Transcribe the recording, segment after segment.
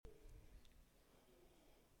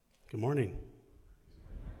Good morning.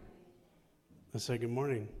 I said good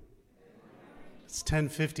morning. It's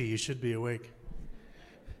 10:50. You should be awake.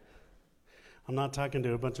 I'm not talking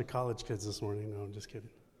to a bunch of college kids this morning. No, I'm just kidding.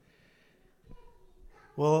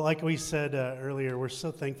 Well, like we said earlier, we're so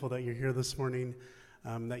thankful that you're here this morning,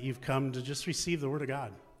 that you've come to just receive the Word of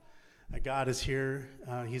God. That God is here.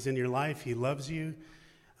 He's in your life. He loves you.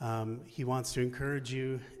 He wants to encourage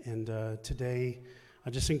you. And today, I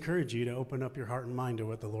just encourage you to open up your heart and mind to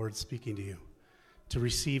what the Lord's speaking to you, to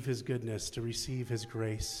receive His goodness, to receive His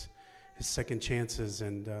grace, His second chances,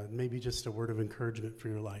 and maybe just a word of encouragement for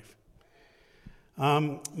your life.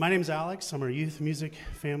 My name's Alex. I'm our youth music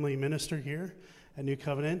family minister here at New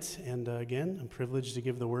Covenant. And again, I'm privileged to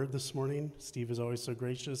give the word this morning. Steve is always so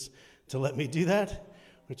gracious to let me do that,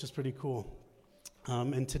 which is pretty cool.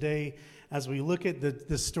 And today, as we look at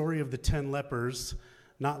the story of the 10 lepers,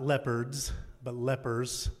 not leopards, but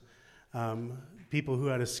lepers, people who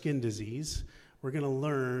had a skin disease, we're going to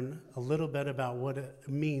learn a little bit about what it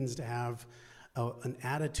means to have an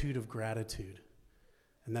attitude of gratitude,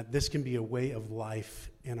 and that this can be a way of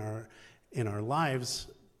life in our lives,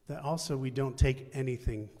 that also we don't take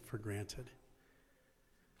anything for granted.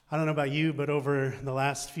 I don't know about you, but over the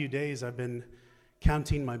last few days, I've been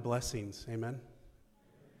counting my blessings. Amen?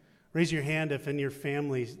 Raise your hand if in your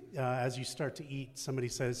family, as you start to eat, somebody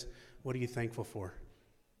says, "What are you thankful for?"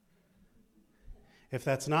 If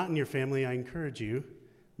that's not in your family, I encourage you,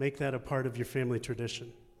 make that a part of your family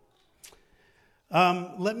tradition.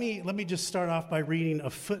 Let me just start off by reading a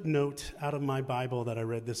footnote out of my Bible that I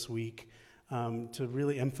read this week to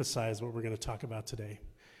really emphasize what we're going to talk about today.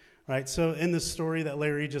 Right, so in the story that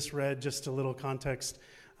Larry just read, just a little context,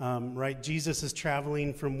 right, Jesus is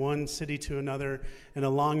traveling from one city to another, and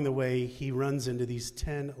along the way, he runs into these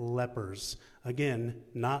 10 lepers. Again,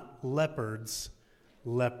 not leopards,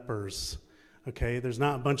 lepers. Okay, there's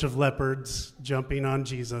not a bunch of leopards jumping on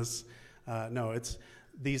Jesus. No, it's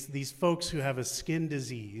these folks who have a skin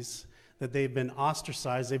disease, that they've been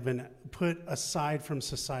ostracized, they've been put aside from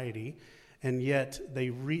society, and yet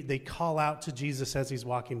they call out to Jesus as he's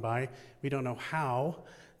walking by. We don't know how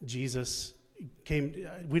Jesus came.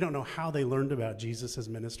 We don't know how they learned about Jesus'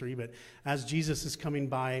 ministry, but as Jesus is coming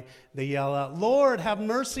by, they yell out, "Lord, have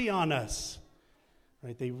mercy on us."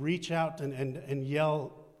 Right? They reach out and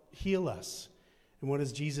yell, "Heal us." And what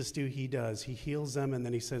does Jesus do? He does. He heals them, and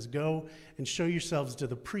then he says, "Go and show yourselves to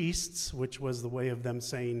the priests," which was the way of them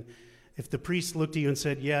saying, if the priest looked at you and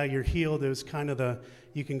said, "Yeah, you're healed," it was kind of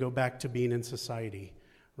you can go back to being in society,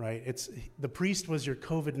 right? The priest was your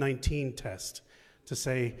COVID-19 test to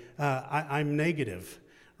say, I'm negative,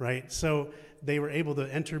 right? So they were able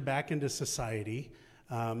to enter back into society,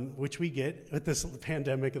 which we get with this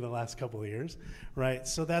pandemic of the last couple of years, right?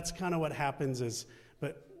 So that's kind of what happens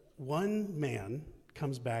but one man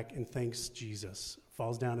comes back and thanks Jesus,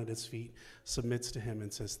 falls down at his feet, submits to him,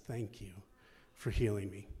 and says, "Thank you for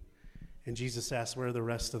healing me." And Jesus asks, "Where are the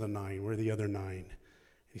rest of the 9? Where are the other 9?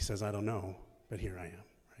 He says, "I don't know, but here I am."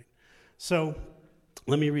 Right? So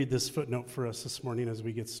let me read this footnote for us this morning as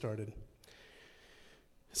we get started.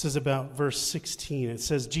 This is about verse 16. It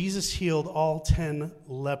says, Jesus healed all 10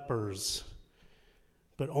 lepers,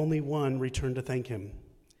 but only one returned to thank him.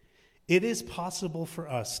 It is possible for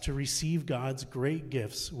us to receive God's great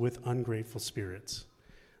gifts with ungrateful spirits.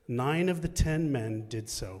 9 of the 10 men did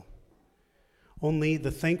so. Only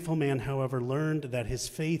the thankful man, however, learned that his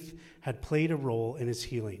faith had played a role in his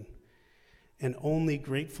healing. And only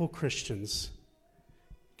grateful Christians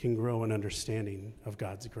can grow in understanding of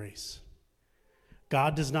God's grace.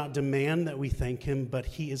 God does not demand that we thank him, but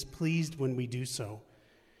he is pleased when we do so.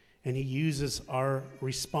 And he uses our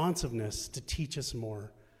responsiveness to teach us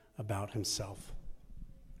more about himself.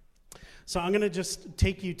 So I'm going to just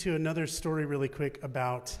take you to another story really quick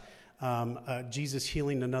about Jesus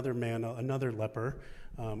healing another man, another leper,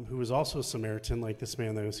 who was also a Samaritan, like this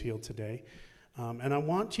man that was healed today. And I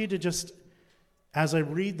want you to just, as I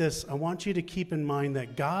read this, I want you to keep in mind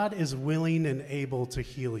that God is willing and able to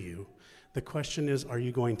heal you. The question is, are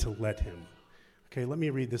you going to let him? Okay, let me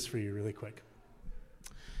read this for you really quick.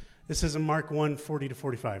 This is in Mark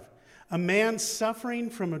 1:40-45. A man suffering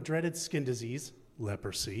from a dreaded skin disease,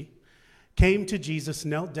 leprosy, came to Jesus,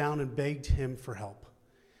 knelt down, and begged him for help.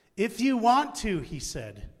 "If you want to," he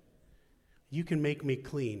said, "you can make me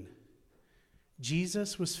clean."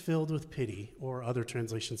 Jesus was filled with pity, or other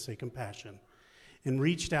translations say compassion, and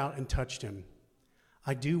reached out and touched him.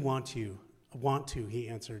 "I do want to," he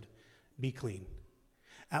answered. "Be clean."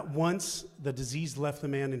 At once, the disease left the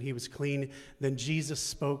man and he was clean. Then Jesus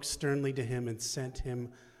spoke sternly to him and sent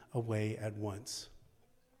him away at once.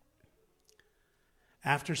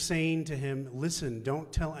 After saying to him, "Listen,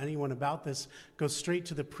 don't tell anyone about this. Go straight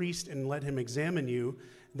to the priest and let him examine you.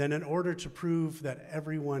 Then in order to prove to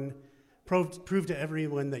everyone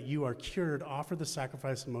that you are cured, offer the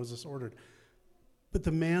sacrifice Moses ordered." But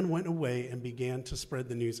the man went away and began to spread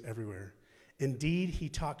the news everywhere. Indeed, he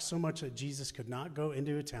talked so much that Jesus could not go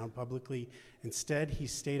into a town publicly. Instead, he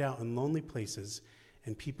stayed out in lonely places,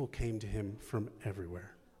 and people came to him from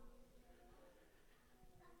everywhere.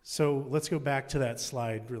 So let's go back to that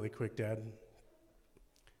slide really quick, Dad.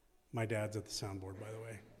 My dad's at the soundboard, by the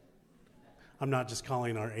way. I'm not just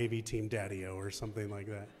calling our AV team Daddy-O or something like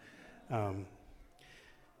that.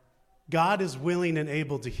 God is willing and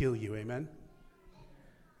able to heal you, amen?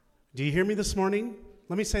 Do you hear me this morning?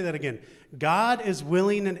 Let me say that again. God is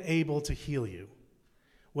willing and able to heal you.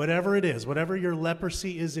 Whatever it is, whatever your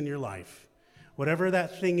leprosy is in your life, whatever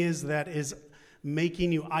that thing is that is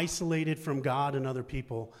making you isolated from God and other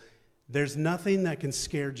people, there's nothing that can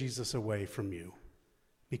scare Jesus away from you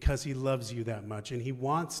because he loves you that much and he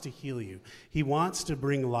wants to heal you. He wants to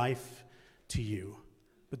bring life to you.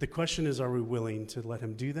 But the question is, are we willing to let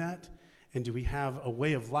him do that? And do we have a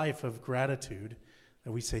way of life of gratitude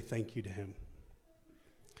that we say thank you to him?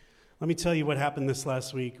 Let me tell you what happened this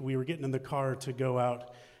last week. We were getting in the car to go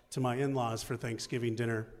out to my in-laws for Thanksgiving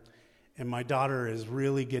dinner, and my daughter is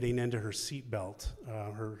really getting into her seat belt,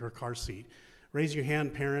 her car seat. Raise your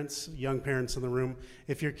hand, parents, young parents in the room,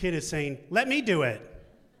 if your kid is saying, "Let me do it."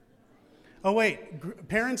 Oh, wait,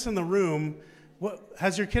 parents in the room,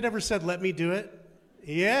 has your kid ever said, "Let me do it"?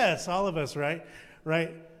 Yes, all of us, right?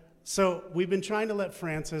 Right. So we've been trying to let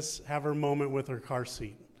Frances have her moment with her car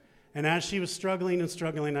seat. And as she was struggling,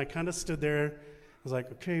 I kind of stood there. I was like,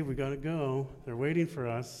 okay, we got to go. They're waiting for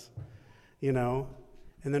us, you know.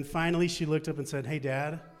 And then finally she looked up and said, "Hey,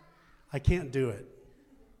 Dad, I can't do it.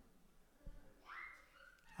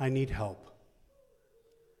 I need help."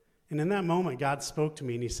 And in that moment, God spoke to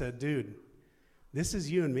me and he said, "Dude, this is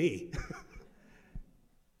you and me."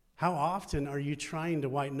 How often are you trying to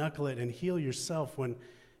white knuckle it and heal yourself when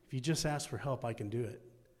if you just ask for help, I can do it?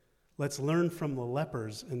 Let's learn from the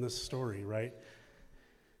lepers in this story, right?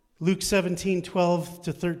 Luke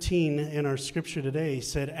 17:12-13 in our scripture today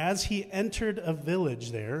said, "As he entered a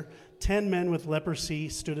village there, 10 men with leprosy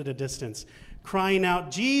stood at a distance, crying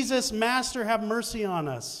out, 'Jesus, Master, have mercy on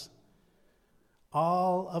us.'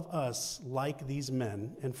 All of us, like these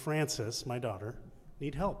men, and Frances, my daughter,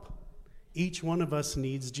 need help. Each one of us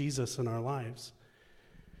needs Jesus in our lives.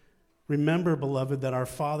 Remember, beloved, that our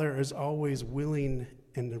Father is always willing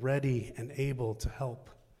and ready and able to help.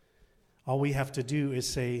 All we have to do is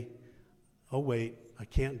say, 'Oh, wait, I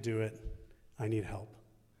can't do it. I need help.'"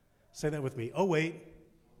 Say that with me. "Oh, wait,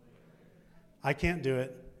 I can't do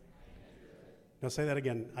it." Now say that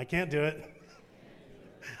again. "I can't do it.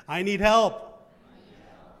 I need help."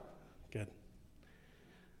 Good.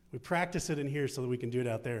 We practice it in here so that we can do it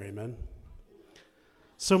out there, amen?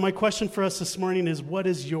 So my question for us this morning is, what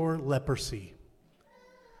is your leprosy?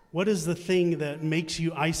 What is the thing that makes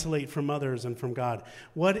you isolate from others and from God?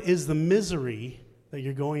 What is the misery that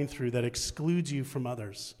you're going through that excludes you from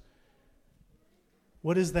others?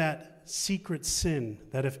 What is that secret sin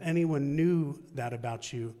that if anyone knew that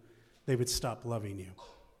about you, they would stop loving you?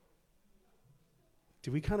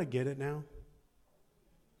 Do we kind of get it now?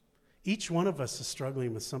 Each one of us is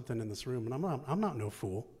struggling with something in this room, and I'm not no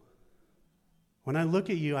fool. When I look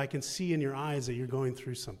at you, I can see in your eyes that you're going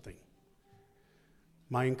through something.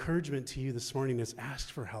 My encouragement to you this morning is ask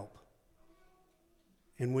for help.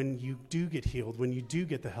 And when you do get healed, when you do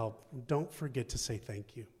get the help, don't forget to say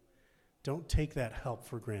thank you. Don't take that help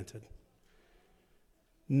for granted.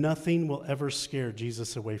 Nothing will ever scare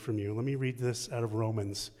Jesus away from you. Let me read this out of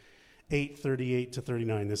Romans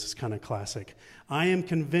 8:38-39. This is kind of classic. "I am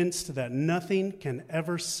convinced that nothing can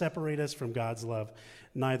ever separate us from God's love.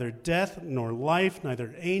 Neither death nor life,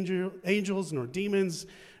 neither angels nor demons,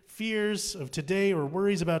 fears of today or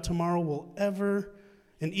worries about tomorrow will ever,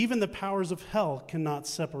 and even the powers of hell cannot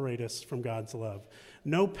separate us from God's love.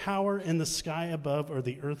 No power in the sky above or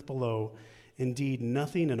the earth below. Indeed,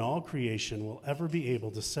 nothing in all creation will ever be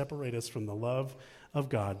able to separate us from the love of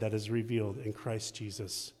God that is revealed in Christ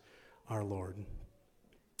Jesus our Lord."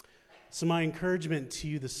 So my encouragement to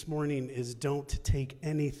you this morning is don't take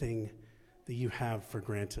anything that you have for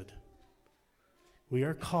granted. We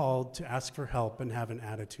are called to ask for help and have an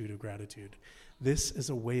attitude of gratitude. This is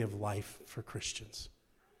a way of life for Christians.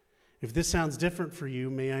 If this sounds different for you,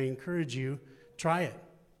 may I encourage you, try it.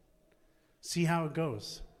 See how it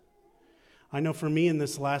goes. I know for me in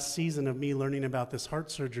this last season of me learning about this heart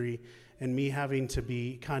surgery and me having to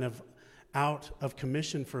be kind of out of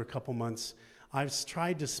commission for a couple months, I've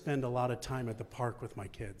tried to spend a lot of time at the park with my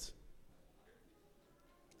kids.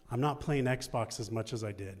 I'm not playing Xbox as much as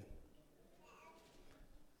I did.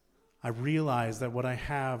 I realize that what I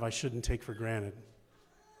have, I shouldn't take for granted.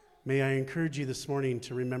 May I encourage you this morning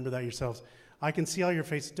to remember that yourselves. I can see all your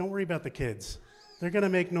faces. Don't worry about the kids. They're going to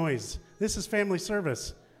make noise. This is family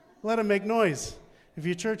service. Let them make noise. If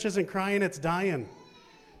your church isn't crying, it's dying.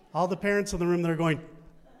 All the parents in the room that are going,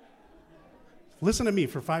 listen to me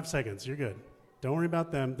for 5 seconds. You're good. Don't worry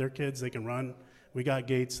about them. They're kids. They can run. We got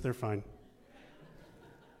gates. They're fine.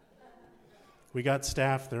 We got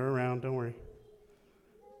staff. They're around. Don't worry.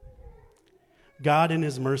 God in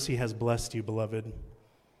his mercy has blessed you, beloved,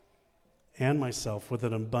 and myself with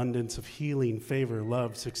an abundance of healing, favor,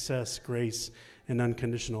 love, success, grace, and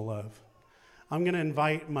unconditional love. I'm going to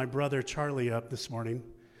invite my brother Charlie up this morning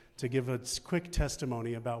to give a quick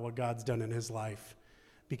testimony about what God's done in his life.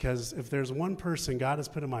 Because if there's one person God has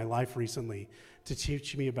put in my life recently to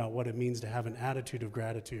teach me about what it means to have an attitude of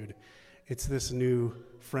gratitude, it's this new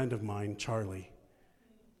friend of mine, Charlie.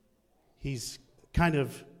 He's kind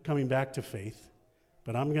of coming back to faith,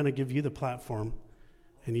 but I'm going to give you the platform,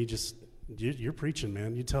 and you're preaching,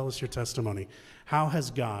 man. You tell us your testimony. How has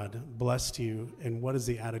God blessed you, and what is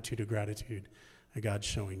the attitude of gratitude that God's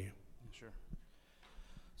showing you? Sure.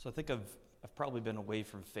 So I think I've probably been away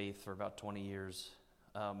from faith for about 20 years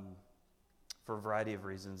for a variety of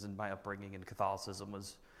reasons, and my upbringing in Catholicism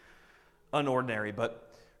was unordinary,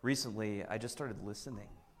 but recently I just started listening.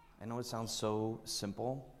 I know it sounds so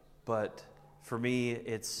simple, but for me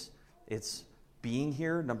it's being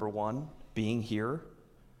here, number one, being here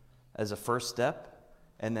as a first step,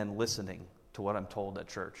 and then listening to what I'm told at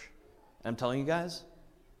church. And I'm telling you guys,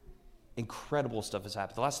 incredible stuff has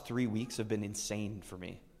happened. The last 3 weeks have been insane for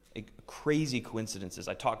me. Crazy coincidences.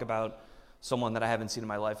 I talk about someone that I haven't seen in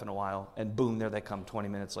my life in a while, and boom, there they come 20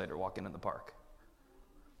 minutes later walking in the park.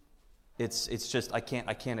 It's just, I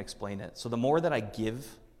can't explain it. So the more that I give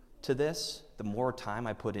to this, the more time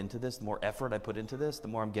I put into this, the more effort I put into this, the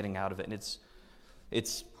more I'm getting out of it. And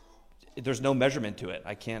there's no measurement to it.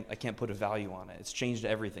 I can't put a value on it. It's changed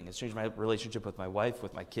everything. It's changed my relationship with my wife,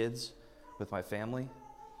 with my kids, with my family.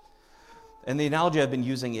 And the analogy I've been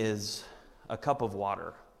using is a cup of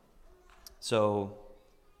water. So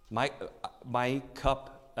my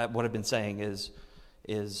cup, what I've been saying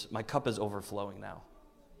is my cup is overflowing now.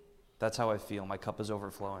 That's how I feel. My cup is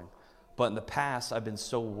overflowing. But in the past, I've been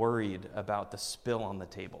so worried about the spill on the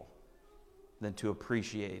table than to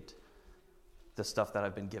appreciate the stuff that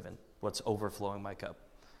I've been given, what's overflowing my cup.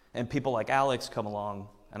 And people like Alex come along,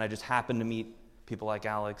 and I just happen to meet people like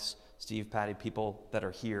Alex, Steve, Patty, people that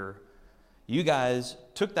are here. You guys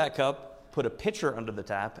took that cup, put a pitcher under the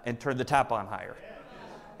tap, and turned the tap on higher.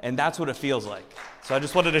 And that's what it feels like. So I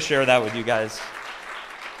just wanted to share that with you guys.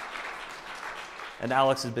 And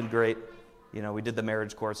Alex has been great. You know, we did the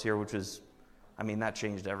marriage course here, which was, that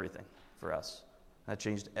changed everything for us. That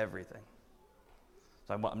changed everything.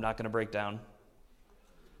 So I'm not going to break down.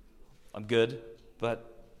 I'm good,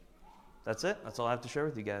 but that's it. That's all I have to share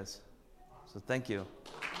with you guys. So thank you.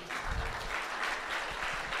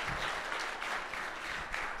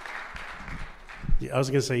 Yeah, I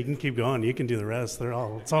was going to say, you can keep going. You can do the rest.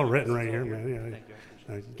 It's all written right here, man. Yeah. Thank you.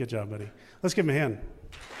 All right, good job, buddy. Let's give him a hand.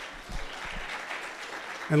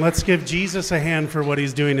 And let's give Jesus a hand for what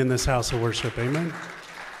he's doing in this house of worship. Amen.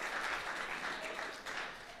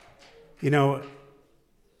 You know,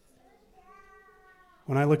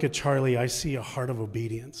 when I look at Charlie, I see a heart of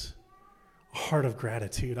obedience, a heart of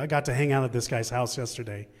gratitude. I got to hang out at this guy's house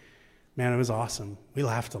yesterday. Man, it was awesome. We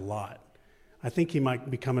laughed a lot. I think he might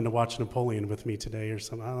be coming to watch Napoleon with me today or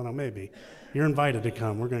something. I don't know, maybe. You're invited to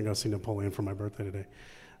come. We're going to go see Napoleon for my birthday today.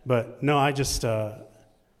 But no, I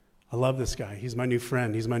love this guy. He's my new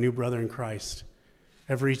friend. He's my new brother in Christ.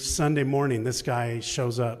 Every Sunday morning, this guy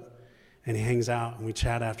shows up and he hangs out and we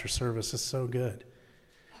chat after service. It's so good.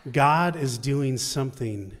 God is doing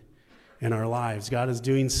something in our lives. God is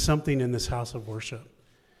doing something in this house of worship.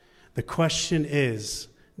 The question is,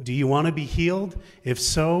 do you want to be healed? If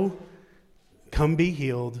so, come be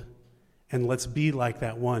healed, and let's be like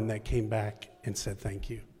that one that came back and said thank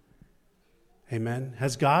you. Amen.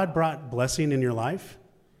 Has God brought blessing in your life?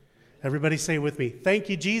 Everybody say with me, thank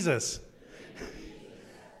you, Jesus.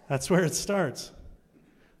 That's where it starts.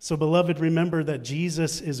 So, beloved, remember that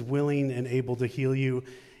Jesus is willing and able to heal you.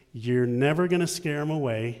 You're never going to scare him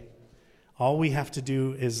away. All we have to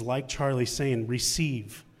do is, like Charlie saying,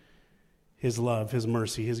 receive his love, his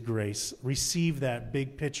mercy, his grace. Receive that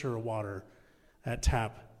big pitcher of water, that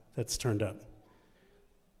tap that's turned up.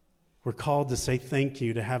 We're called to say thank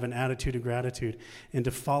you, to have an attitude of gratitude, and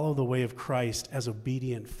to follow the way of Christ as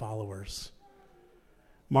obedient followers.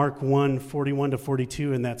 Mark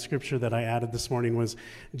 1:41-42 in that scripture that I added this morning was,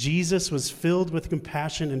 Jesus was filled with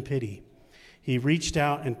compassion and pity. He reached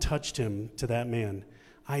out and touched him to that man.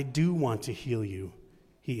 I do want to heal you,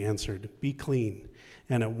 he answered. Be clean.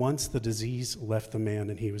 And at once the disease left the man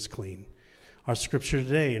and he was clean. Our scripture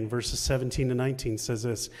today in verses 17-19 says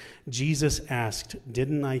this, Jesus asked,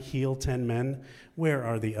 didn't I heal 10 men? Where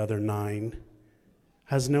are the other 9?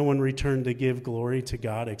 Has no one returned to give glory to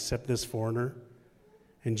God except this foreigner?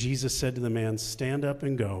 And Jesus said to the man, stand up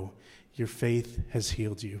and go. Your faith has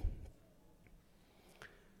healed you.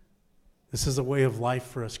 This is a way of life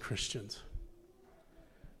for us Christians.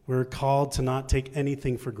 We're called to not take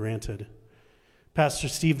anything for granted. Pastor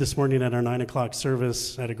Steve this morning at our 9 o'clock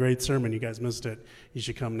service had a great sermon. You guys missed it. You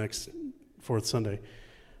should come next fourth Sunday.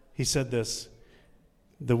 He said this,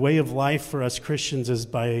 the way of life for us Christians is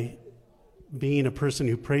by being a person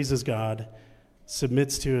who praises God,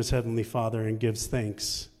 submits to his heavenly Father, and gives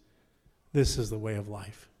thanks. This is the way of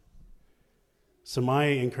life. So my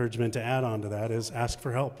encouragement to add on to that is ask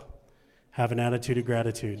for help. Have an attitude of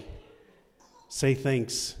gratitude. Say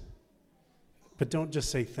thanks. But don't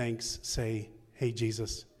just say thanks. Say, hey,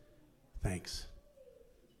 Jesus, thanks.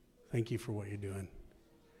 Thank you for what you're doing.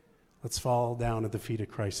 Let's fall down at the feet of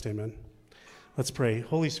Christ. Amen. Let's pray.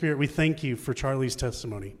 Holy Spirit, we thank you for Charlie's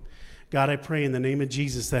testimony. God, I pray in the name of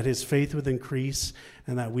Jesus that his faith would increase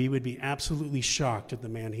and that we would be absolutely shocked at the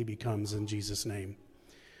man he becomes in Jesus' name.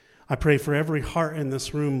 I pray for every heart in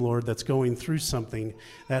this room, Lord, that's going through something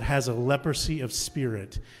that has a leprosy of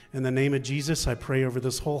spirit. In the name of Jesus, I pray over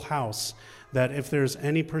this whole house that if there's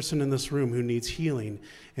any person in this room who needs healing,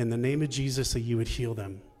 in the name of Jesus, that you would heal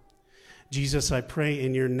them. Jesus, I pray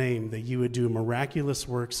in your name that you would do miraculous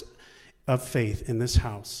works of faith in this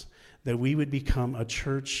house, that we would become a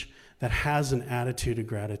church that has an attitude of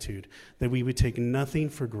gratitude, that we would take nothing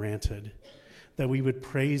for granted, that we would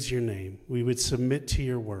praise your name, we would submit to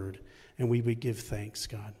your word, and we would give thanks,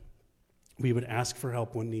 God. We would ask for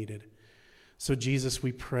help when needed. So, Jesus,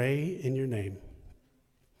 we pray in your name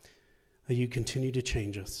that you continue to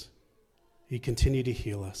change us, you continue to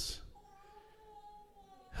heal us.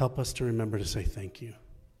 Help us to remember to say thank you.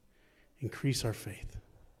 Increase our faith.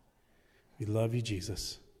 We love you,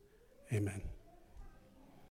 Jesus. Amen.